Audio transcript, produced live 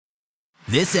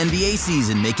This NBA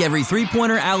season, make every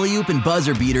three-pointer, alley-oop, and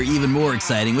buzzer beater even more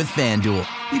exciting with FanDuel.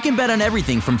 You can bet on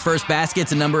everything from first basket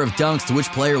to number of dunks to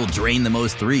which player will drain the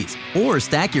most threes. Or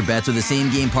stack your bets with a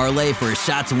same-game parlay for a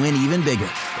shot to win even bigger.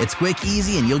 It's quick,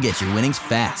 easy, and you'll get your winnings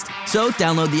fast. So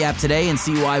download the app today and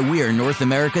see why we're North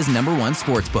America's #1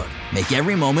 sportsbook. Make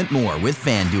every moment more with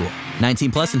FanDuel.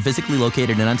 19 plus and physically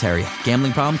located in Ontario.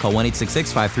 Gambling problem? Call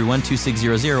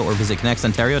 1-866-531-2600 or visit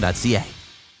connectsontario.ca.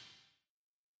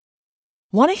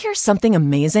 Want to hear something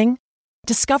amazing?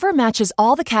 Discover matches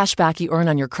all the cash back you earn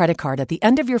on your credit card at the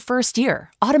end of your first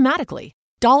year, automatically,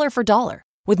 dollar for dollar,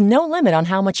 with no limit on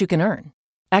how much you can earn.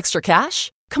 Extra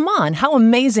cash? Come on, how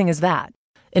amazing is that?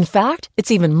 In fact,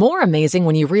 it's even more amazing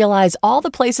when you realize all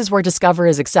the places where Discover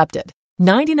is accepted.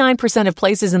 99% of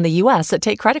places in the U.S. that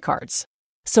take credit cards.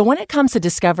 So when it comes to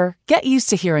Discover, get used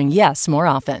to hearing yes more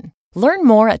often. Learn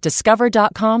more at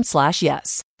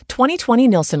discover.com/yes. 2020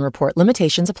 Nielsen Report.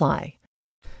 Limitations apply.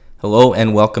 Hello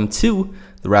and welcome to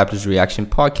the Raptors Reaction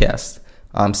Podcast.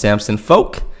 I'm Samson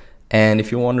Folk, and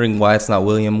if you're wondering why it's not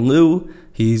William Liu,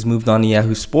 he's moved on to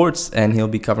Yahoo Sports and he'll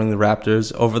be covering the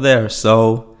Raptors over there.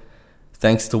 So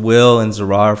thanks to Will and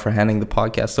Zarar for handing the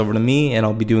podcast over to me, and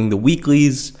I'll be doing the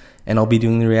weeklies and I'll be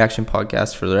doing the reaction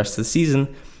podcast for the rest of the season,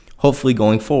 hopefully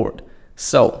going forward.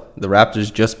 So the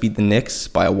Raptors just beat the Knicks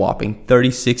by a whopping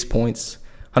 36 points,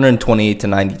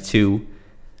 128-92.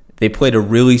 They played a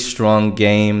really strong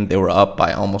game. They were up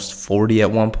by almost 40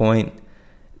 at one point.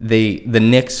 The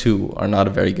Knicks, who are not a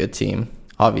very good team,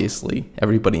 obviously,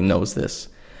 everybody knows this,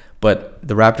 but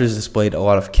the Raptors displayed a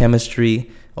lot of chemistry,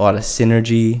 a lot of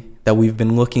synergy that we've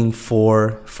been looking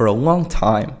for a long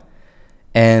time.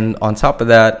 And on top of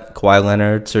that, Kawhi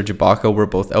Leonard, Serge Ibaka were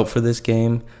both out for this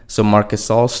game, so Marc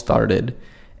Gasol started,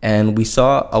 and we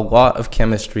saw a lot of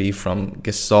chemistry from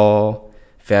Gasol,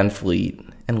 Van Vliet,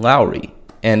 and Lowry.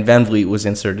 And Van Vliet was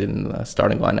inserted in the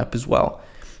starting lineup as well.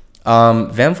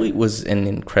 Van Vliet was an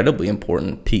incredibly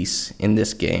important piece in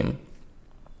this game.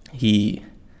 He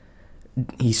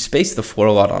spaced the floor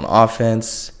a lot on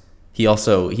offense. He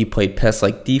played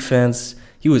pest-like defense.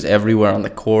 He was everywhere on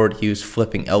the court. He was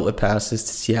flipping outlet passes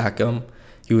to Siakam.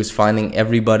 He was finding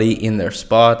everybody in their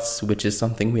spots, which is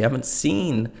something we haven't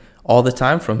seen all the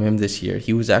time from him this year.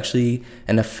 He was actually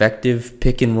an effective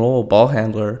pick-and-roll ball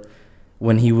handler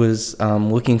when he was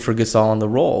looking for Gasol on the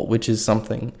roll, which is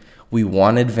something we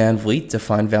wanted Van Vliet to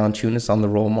find Valanciunas on the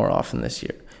roll more often this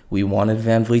year. We wanted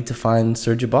Van Vliet to find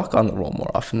Serge Ibaka on the roll more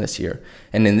often this year.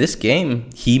 And in this game,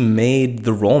 he made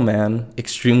the roll man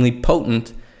extremely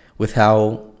potent with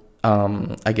how,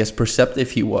 perceptive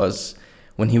he was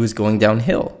when he was going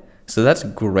downhill. So that's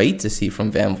great to see from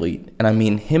Van Vliet. And I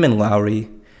mean, him and Lowry,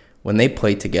 when they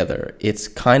play together, it's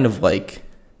kind of like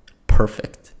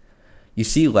perfect. You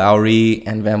see Lowry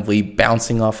and Van Vliet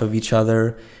bouncing off of each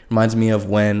other. Reminds me of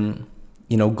when,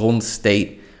 Golden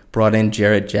State brought in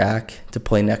Jarrett Jack to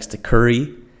play next to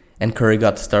Curry, and Curry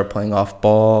got to start playing off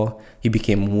ball. He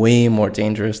became way more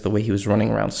dangerous the way he was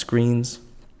running around screens.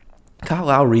 Kyle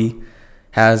Lowry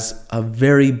has a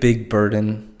very big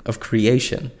burden of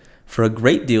creation for a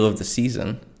great deal of the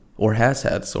season, or has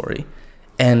had,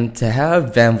 and to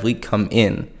have Van Vliet come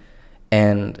in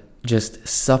and just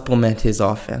supplement his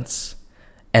offense.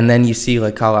 And then you see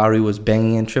Kyle Lowry was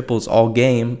banging in triples all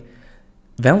game.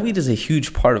 Van Vliet is a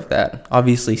huge part of that.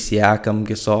 Obviously, Siakam,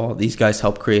 Gasol, these guys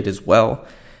help create as well.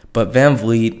 But Van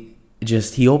Vliet,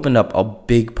 he opened up a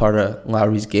big part of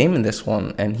Lowry's game in this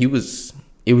one, and it was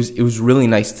really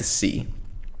nice to see.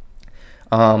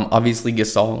 Obviously,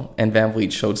 Gasol and Van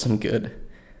Vliet showed some good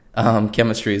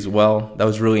chemistry as well. That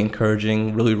was really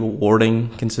encouraging, really rewarding,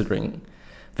 considering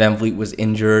Van Vliet was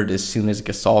injured as soon as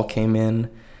Gasol came in.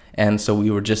 And so we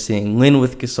were just seeing Lin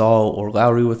with Gasol or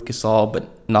Lowry with Gasol, but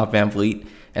not Van Vliet.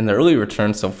 And the early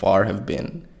returns so far have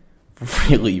been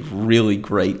really, really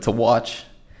great to watch.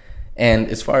 And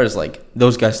as far as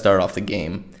those guys started off the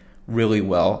game really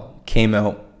well, came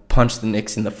out, punched the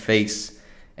Knicks in the face.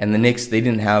 And the Knicks, they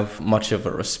didn't have much of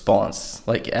a response,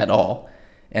 at all.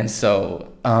 And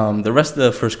so the rest of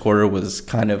the first quarter was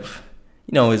kind of,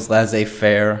 is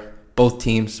laissez-faire. Both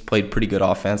teams played pretty good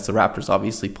offense. The Raptors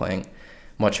obviously playing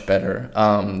much better.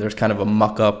 There's kind of a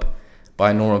muck-up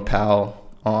by Norman Powell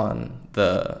on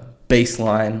the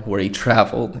baseline where he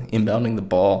traveled, inbounding the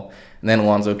ball. And then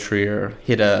Alonzo Trier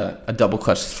hit a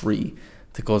double-clutch three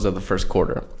to close out the first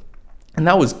quarter. And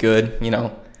that was good,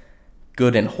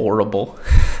 good and horrible.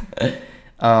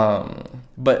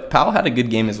 But Powell had a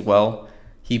good game as well.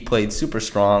 He played super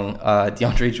strong.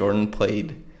 DeAndre Jordan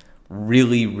played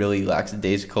really, really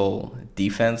lackadaisical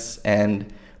defense,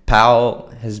 and Powell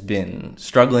has been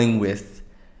struggling with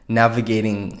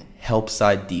navigating help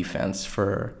side defense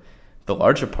for the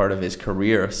larger part of his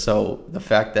career. So the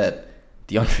fact that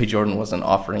DeAndre Jordan wasn't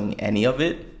offering any of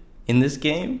it in this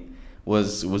game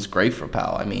was great for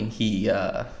Powell. I mean, he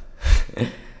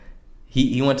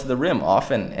he went to the rim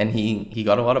often, and he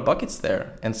got a lot of buckets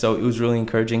there. And so it was really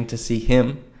encouraging to see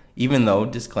him, even though,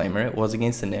 disclaimer, it was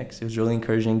against the Knicks. It was really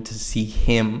encouraging to see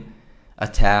him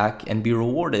attack and be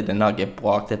rewarded and not get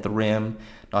blocked at the rim,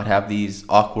 not have these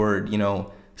awkward,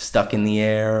 stuck in the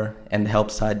air and the help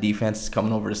side defense is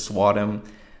coming over to swat him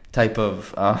type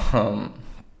of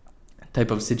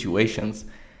situations.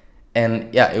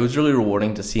 And yeah, it was really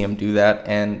rewarding to see him do that.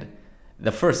 And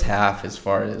the first half, as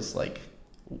far as like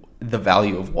the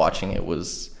value of watching it,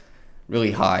 was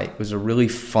really high. It was a really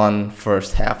fun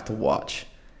first half to watch.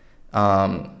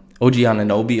 OG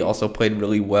Anunoby also played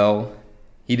really well.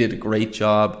 He did a great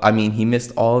job. I mean, he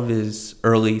missed all of his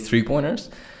early three-pointers,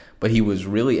 but he was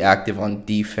really active on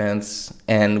defense,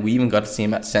 and we even got to see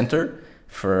him at center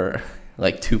for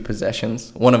like 2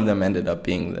 possessions. One of them ended up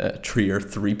being the Trier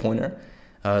three-pointer,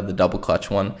 the double clutch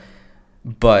one.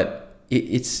 But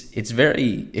it's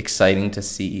very exciting to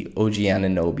see OG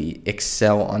Anunoby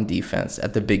excel on defense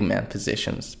at the big man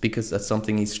positions, because that's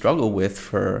something he struggled with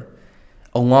for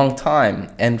a long time,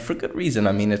 and for good reason.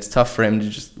 I mean, it's tough for him to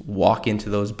just walk into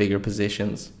those bigger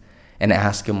positions and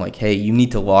ask him, like, hey, you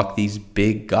need to lock these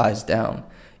big guys down.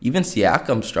 Even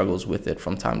Siakam struggles with it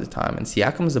from time to time, and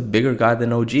Siakam's a bigger guy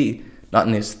than OG, not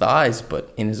in his thighs,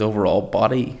 but in his overall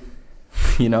body.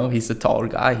 He's a taller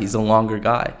guy, he's a longer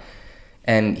guy,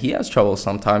 and he has trouble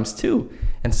sometimes too.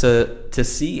 And so to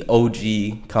see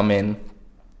OG come in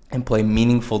and play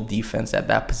meaningful defense at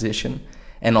that position,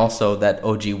 and also that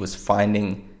OG was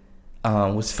filling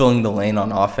the lane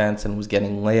on offense and was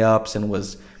getting layups and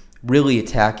was really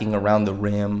attacking around the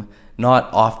rim,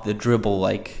 not off the dribble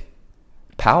like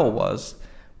Powell was,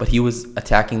 but he was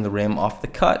attacking the rim off the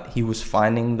cut. He was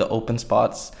finding the open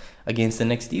spots against the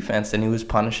Knicks defense, and he was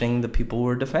punishing the people who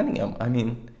were defending him. I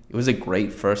mean, it was a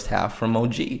great first half from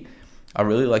OG. I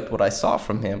really liked what I saw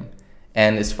from him.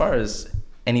 And as far as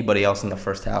anybody else in the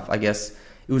first half, I guess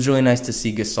it was really nice to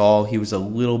see Gasol. He was a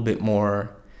little bit more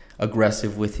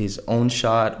aggressive with his own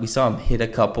shot. We saw him hit a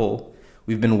couple.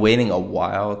 We've been waiting a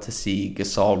while to see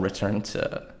Gasol return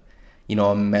to,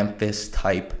 a Memphis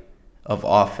type of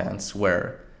offense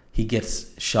where he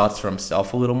gets shots for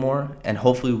himself a little more. And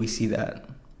hopefully we see that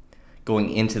going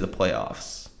into the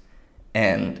playoffs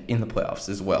and in the playoffs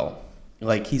as well.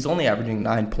 Like, he's only averaging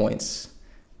 9 points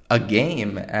a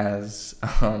game as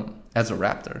a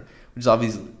Raptor, which is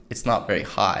obviously, it's not very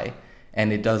high,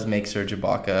 and it does make Serge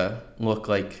Ibaka look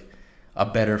like a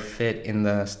better fit in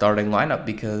the starting lineup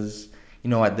because,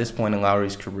 at this point in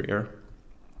Lowry's career,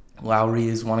 Lowry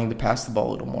is wanting to pass the ball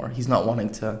a little more. He's not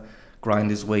wanting to grind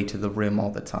his way to the rim all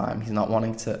the time. He's not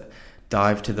wanting to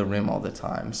dive to the rim all the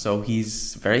time. So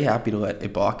he's very happy to let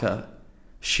Ibaka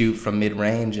shoot from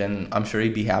mid-range, and I'm sure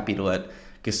he'd be happy to let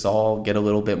Gasol get a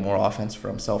little bit more offense for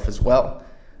himself as well.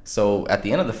 So at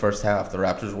the end of the first half, the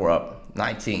Raptors were up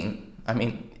 19. I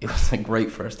mean, it was a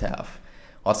great first half.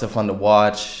 Lots of fun to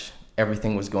watch.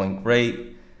 Everything was going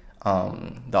great.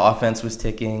 The offense was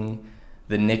ticking.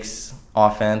 The Knicks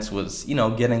offense was,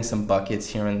 getting some buckets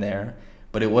here and there.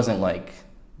 But it wasn't like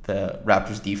the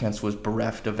Raptors defense was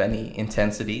bereft of any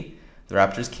intensity. The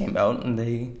Raptors came out and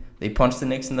they punched the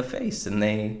Knicks in the face. And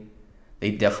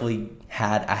they definitely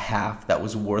had a half that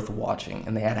was worth watching.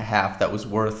 And they had a half that was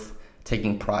worth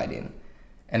taking pride in.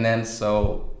 And then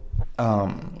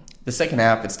the second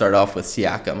half, it started off with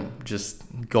Siakam just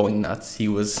going nuts. He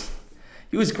was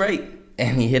great,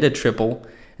 and he hit a triple,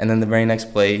 and then the very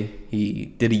next play he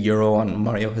did a Euro on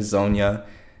Mario Hezonja,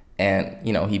 and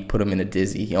he put him in a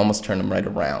dizzy. He almost turned him right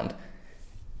around.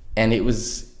 And it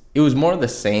was more of the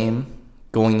same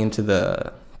going into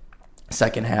the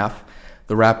second half.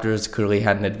 The Raptors clearly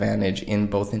had an advantage in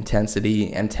both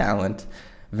intensity and talent.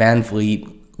 Van Vliet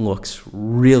looks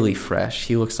really fresh.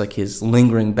 He looks like his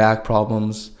lingering back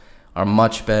problems are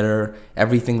much better.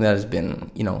 Everything that has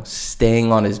been,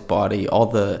 staying on his body, all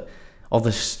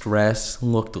the stress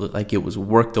looked like it was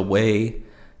worked away.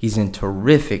 He's in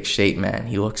terrific shape, man.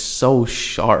 He looks so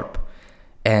sharp.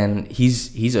 And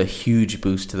he's a huge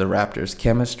boost to the Raptors'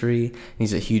 chemistry.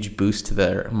 He's a huge boost to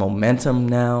their momentum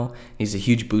now. He's a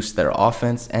huge boost to their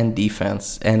offense and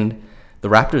defense. And the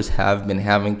Raptors have been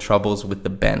having troubles with the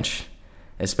bench,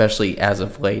 especially as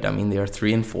of late. I mean, they are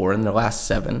 3-4 in their last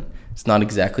 7. It's not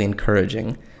exactly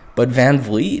encouraging. But Van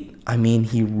Vliet, I mean,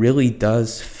 he really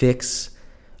does fix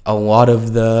a lot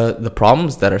of the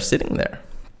problems that are sitting there.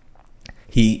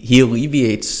 He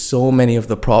alleviates so many of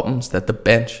the problems that the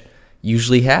bench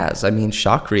usually has. I mean,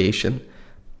 shot creation.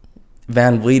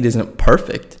 Van Vliet isn't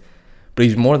perfect, but but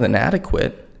he's more than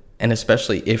adequate. And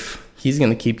especially if he's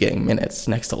going to keep getting minutes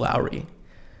next to Lowry,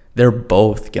 they're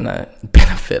both going to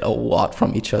benefit a lot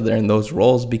from each other in those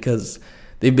roles because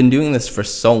they've been doing this for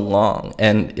so long.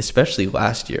 And especially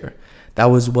last year, that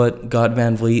was what got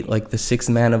Van Vliet like the sixth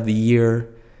man of the year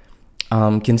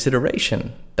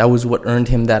consideration. That was what earned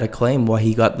him that acclaim. Why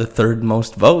he got the third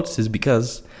most votes is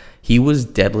because he was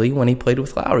deadly when he played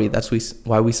with Lowry. That's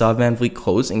why we saw Van Vliet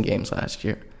closing games last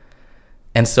year.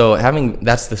 And so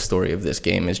that's the story of this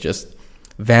game, is just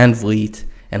Van Vliet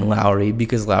and Lowry,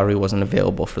 because Lowry wasn't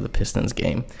available for the Pistons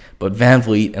game. But Van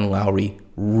Vliet and Lowry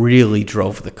really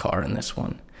drove the car in this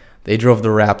one. They drove the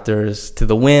Raptors to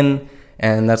the win,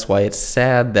 and that's why it's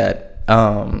sad that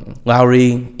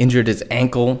Lowry injured his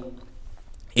ankle.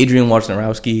 Adrian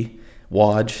Wojnarowski,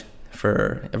 Woj,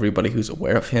 for everybody who's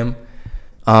aware of him,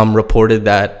 reported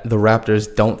that the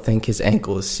Raptors don't think his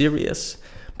ankle is serious.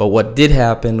 But what did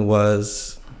happen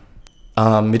was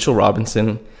Mitchell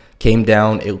Robinson came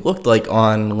down, it looked like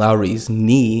on Lowry's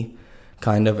knee,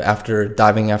 kind of after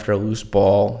diving after a loose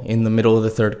ball in the middle of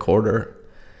the third quarter.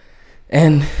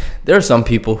 And there are some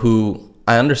people who,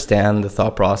 I understand the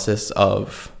thought process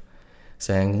of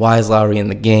saying, why is Lowry in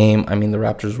the game? I mean, the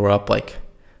Raptors were up like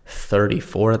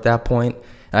 34 at that point.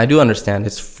 And I do understand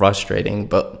it's frustrating,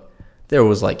 but there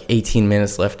was like 18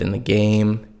 minutes left in the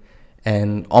game,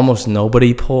 and almost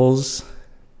nobody pulls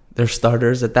their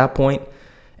starters at that point.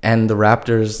 And the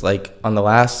Raptors, like on the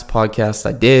last podcast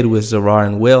I did with Zarar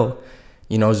and Will,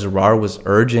 Zarar was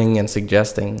urging and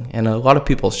suggesting, and a lot of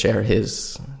people share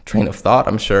his train of thought,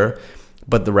 I'm sure,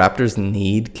 but the Raptors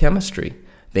need chemistry.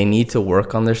 They need to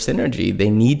work on their synergy. They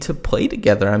need to play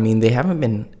together. I mean, they haven't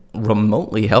been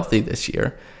remotely healthy this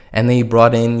year. And they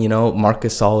brought in, Marc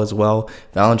Gasol as well,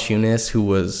 Valanciunas, who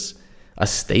was a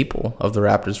staple of the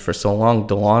Raptors for so long,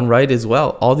 DeLon Wright as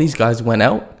well. All these guys went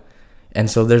out. And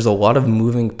so there's a lot of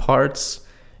moving parts,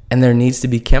 and there needs to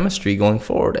be chemistry going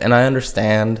forward. And I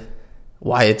understand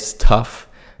why it's tough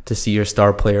to see your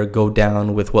star player go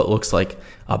down with what looks like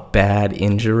a bad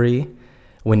injury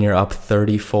when you're up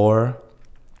 34.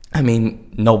 I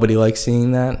mean, nobody likes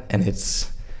seeing that, and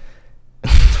it's,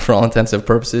 for all intents and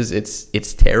purposes,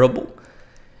 it's terrible.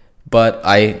 But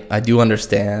I do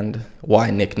understand why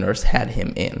Nick Nurse had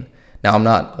him in. Now, I'm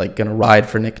not like going to ride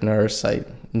for Nick Nurse.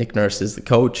 Nick Nurse is the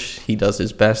coach. He does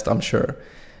his best, I'm sure.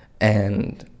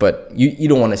 But you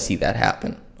don't want to see that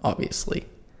happen, obviously.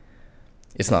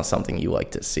 It's not something you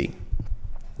like to see.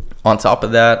 On top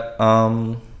of that,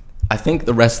 I think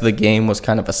the rest of the game was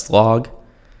kind of a slog,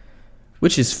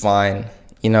 which is fine.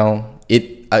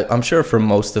 I'm sure for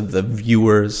most of the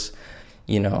viewers,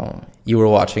 you were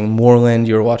watching Moreland,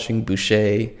 you were watching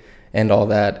Boucher and all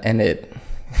that, and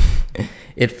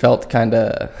it felt kind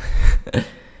of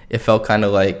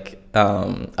like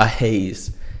a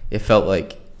haze. It felt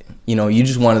like, you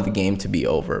just wanted the game to be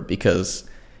over, because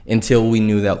until we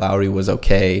knew that Lowry was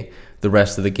okay, the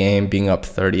rest of the game, being up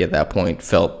 30 at that point,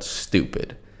 felt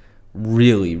stupid.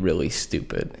 Really, really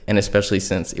stupid. And especially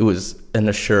since it was an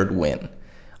assured win.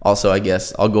 Also, I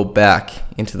guess I'll go back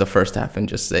into the first half and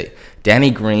just say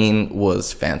Danny Green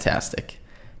was fantastic.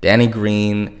 Danny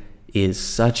Green is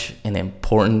such an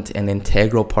important and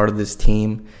integral part of this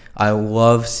team. I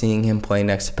love seeing him play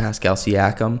next to Pascal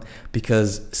Siakam,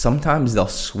 because sometimes they'll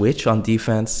switch on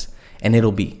defense and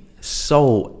it'll be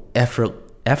so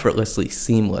effortlessly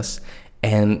seamless,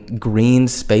 and Green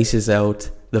spaces out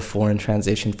the floor in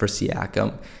transition for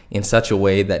Siakam in such a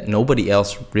way that nobody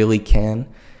else really can.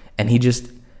 And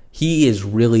he has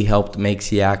really helped make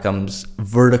Siakam's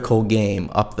vertical game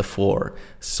up the floor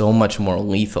so much more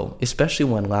lethal, especially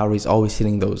when Lowry's always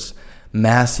hitting those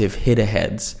massive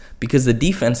hit-aheads, because the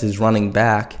defense is running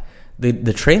back.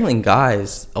 The trailing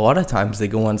guys, a lot of times they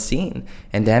go unseen,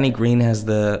 and Danny Green has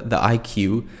the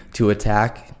IQ to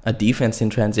attack a defense in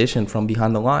transition from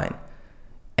behind the line.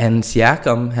 And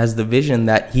Siakam has the vision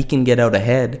that he can get out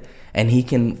ahead and he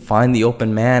can find the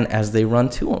open man as they run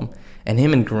to him. And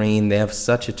him and Green, they have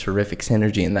such a terrific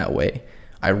synergy in that way.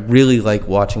 I really like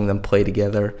watching them play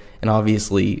together. And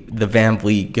obviously, the Van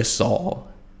Vliet, Gasol,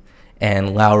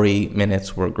 and Lowry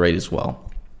minutes were great as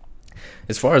well.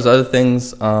 As far as other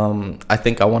things, I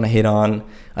think I want to hit on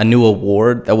a new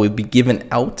award that will be given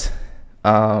out.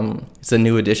 It's a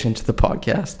new addition to the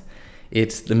podcast.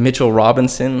 It's the Mitchell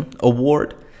Robinson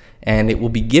Award, and it will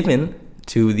be given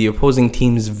to the opposing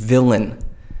team's villain.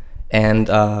 And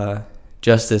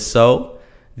just as so,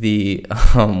 the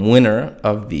winner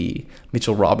of the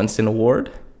Mitchell Robinson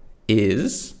Award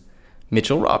is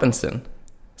Mitchell Robinson.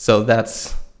 So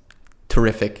that's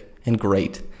terrific and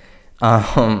great.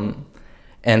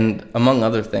 And among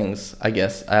other things, I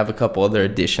guess I have a couple other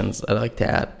additions I'd like to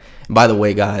add. By the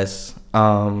way, guys,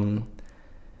 I'm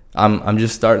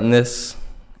just starting this.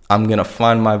 I'm going to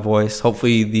find my voice.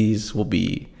 Hopefully these will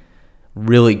be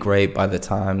really great by the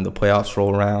time the playoffs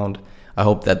roll around. I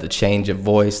hope that the change of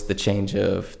voice, the change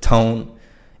of tone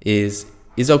is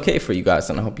okay for you guys,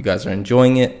 and I hope you guys are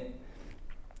enjoying it.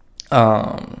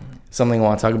 Something I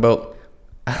want to talk about.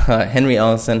 Henry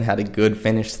Ellenson had a good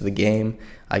finish to the game,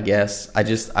 I guess.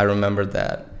 I remember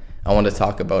that. I want to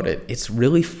talk about it. It's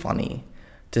really funny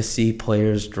to see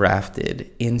players drafted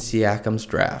in Siakam's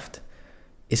draft,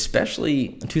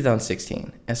 especially in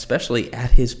 2016, especially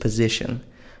at his position.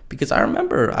 Because I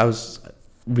remember I was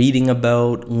reading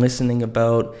about, listening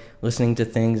to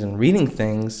things and reading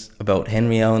things about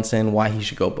Henry Ellenson, why he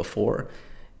should go before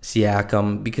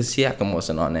Siakam, because Siakam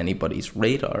wasn't on anybody's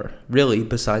radar, really,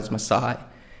 besides Masai.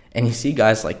 And you see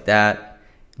guys like that,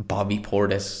 Bobby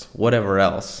Portis, whatever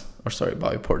else.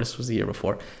 Bobby Portis was the year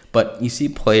before. But you see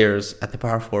players at the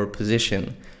power forward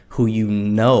position who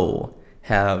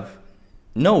have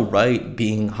no right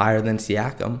being higher than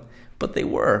Siakam, but they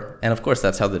were. And of course,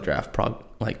 that's how the draft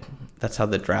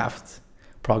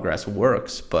progress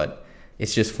works. But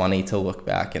it's just funny to look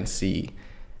back and see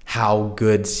how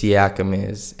good Siakam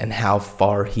is and how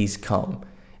far he's come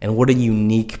and what a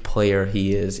unique player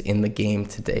he is in the game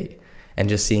today. And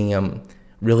just seeing him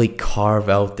really carve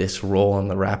out this role in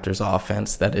the Raptors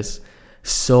offense that is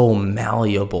so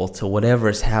malleable to whatever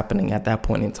is happening at that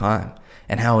point in time,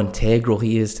 and how integral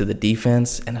he is to the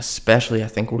defense. And especially, I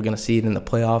think we're going to see it in the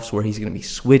playoffs where he's going to be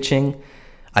switching.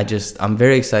 I'm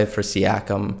very excited for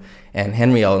Siakam, and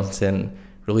Henry Ellenson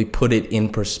really put it in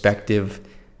perspective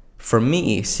for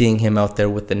me, seeing him out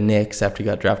there with the Knicks after he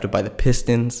got drafted by the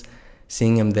Pistons,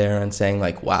 seeing him there and saying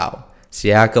like, wow,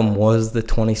 Siakam was the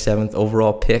 27th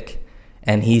overall pick,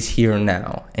 and he's here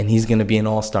now, and he's going to be an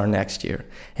all-star next year,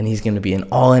 and he's going to be an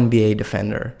all-NBA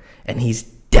defender, and he's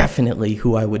definitely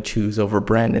who I would choose over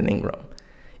Brandon Ingram.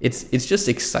 It's just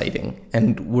exciting,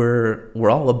 and we're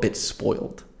all a bit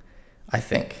spoiled, I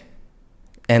think,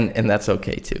 and that's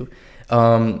okay too.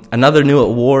 Another new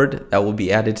award that will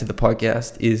be added to the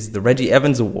podcast is the Reggie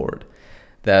Evans Award.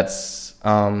 That's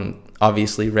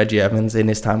obviously Reggie Evans in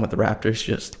his time with the Raptors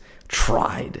just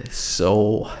tried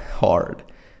so hard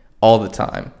all the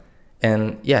time.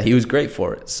 And yeah, he was great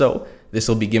for it. So this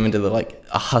will be given to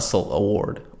a hustle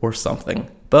award or something.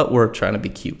 But we're trying to be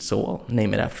cute, so we'll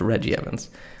name it after Reggie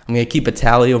Evans. I'm going to keep a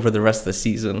tally over the rest of the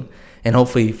season, and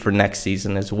hopefully for next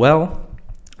season as well.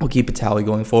 We'll keep a tally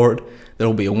going forward. There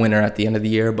will be a winner at the end of the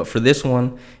year. But for this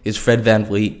one is Fred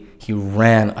VanVleet. He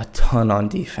ran a ton on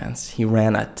defense. He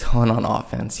ran a ton on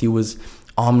offense. He was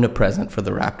omnipresent for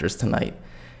the Raptors tonight.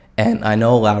 And I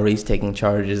know Lowry's taking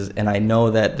charges, and I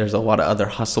know that there's a lot of other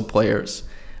hustle players,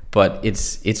 but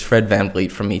it's Fred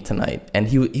VanVleet for me tonight. And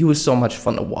he was so much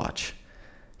fun to watch.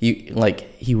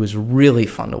 He was really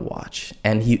fun to watch,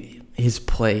 and his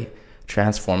play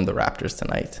transformed the Raptors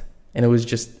tonight. And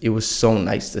it was so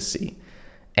nice to see.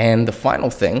 And the final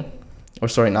thing,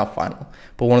 not final,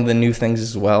 but one of the new things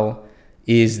as well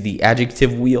is the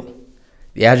adjective wheel.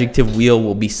 The adjective wheel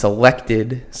will be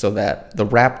selected so that the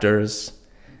Raptors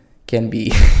can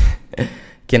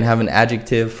have an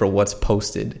adjective for what's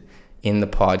posted in the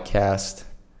podcast,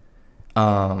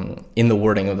 in the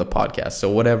wording of the podcast.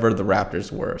 So whatever the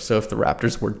Raptors were. So if the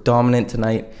Raptors were dominant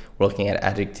tonight, we're looking at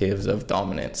adjectives of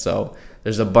dominant. So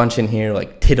there's a bunch in here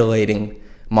like titillating,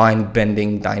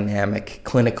 mind-bending, dynamic,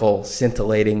 clinical,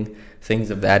 scintillating,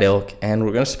 things of that ilk. And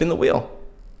we're going to spin the wheel.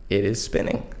 It is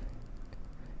spinning.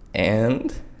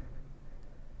 And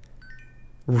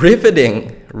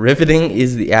riveting. Riveting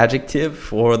is the adjective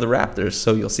for the Raptors.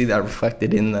 So you'll see that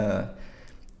reflected in the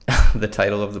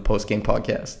title of the post-game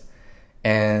podcast.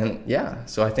 And yeah,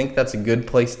 so I think that's a good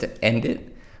place to end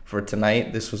it for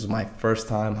tonight. This was my first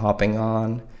time hopping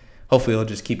on. Hopefully it'll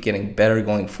just keep getting better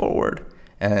going forward.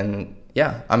 And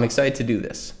yeah, I'm excited to do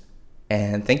this.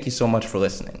 And thank you so much for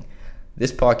listening.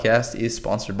 This podcast is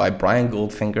sponsored by Brian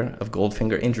Goldfinger of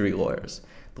Goldfinger Injury Lawyers,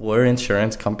 the lawyer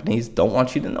insurance companies don't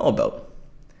want you to know about.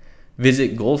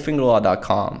 Visit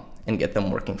goldfingerlaw.com and get them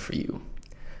working for you.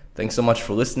 Thanks so much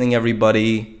for listening,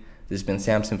 everybody. This has been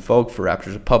Samson Folk for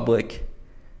Raptors Republic.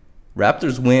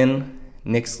 Raptors win,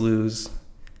 Knicks lose.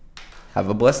 Have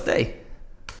a blessed day.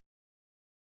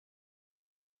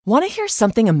 Want to hear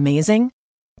something amazing?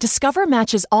 Discover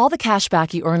matches all the cash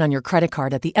back you earn on your credit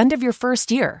card at the end of your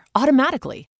first year,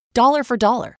 automatically, dollar for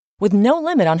dollar, with no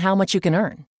limit on how much you can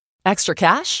earn. Extra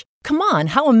cash? Come on,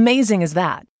 how amazing is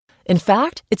that? In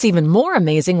fact, it's even more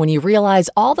amazing when you realize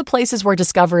all the places where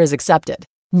Discover is accepted.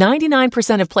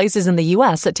 99% of places in the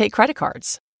U.S. that take credit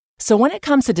cards. So when it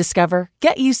comes to Discover,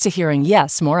 get used to hearing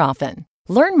yes more often.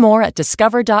 Learn more at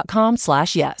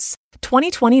discover.com/yes.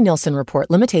 2020 Nielsen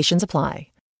Report. Limitations apply.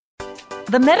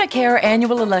 The Medicare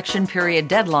annual election period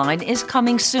deadline is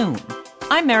coming soon.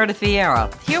 I'm Meredith Vieira,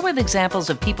 here with examples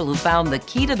of people who found the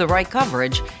key to the right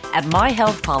coverage at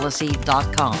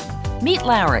myhealthpolicy.com. Meet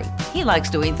Larry. He likes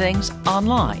doing things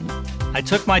online. I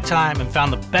took my time and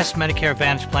found the best Medicare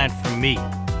Advantage plan for me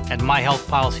at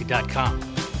myhealthpolicy.com.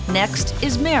 Next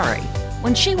is Mary.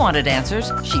 When she wanted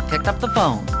answers, she picked up the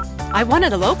phone. I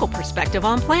wanted a local perspective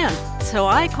on plans, so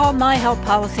I called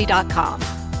myhealthpolicy.com.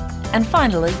 And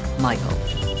finally, Michael.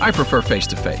 I prefer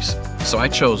face-to-face, so I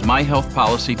chose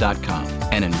myhealthpolicy.com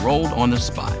and enrolled on the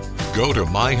spot. Go to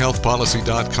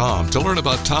myhealthpolicy.com to learn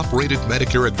about top-rated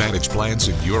Medicare Advantage plans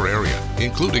in your area,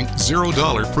 including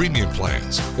 $0 premium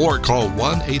plans. Or call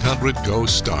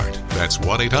 1-800-GO-START. That's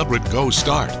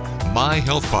 1-800-GO-START.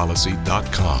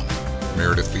 myhealthpolicy.com.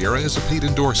 Meredith Vieira is a paid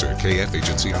endorser. KF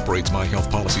Agency operates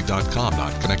myhealthpolicy.com,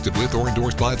 not connected with or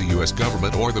endorsed by the U.S.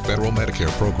 government or the federal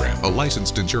Medicare program. A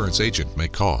licensed insurance agent may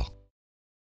call.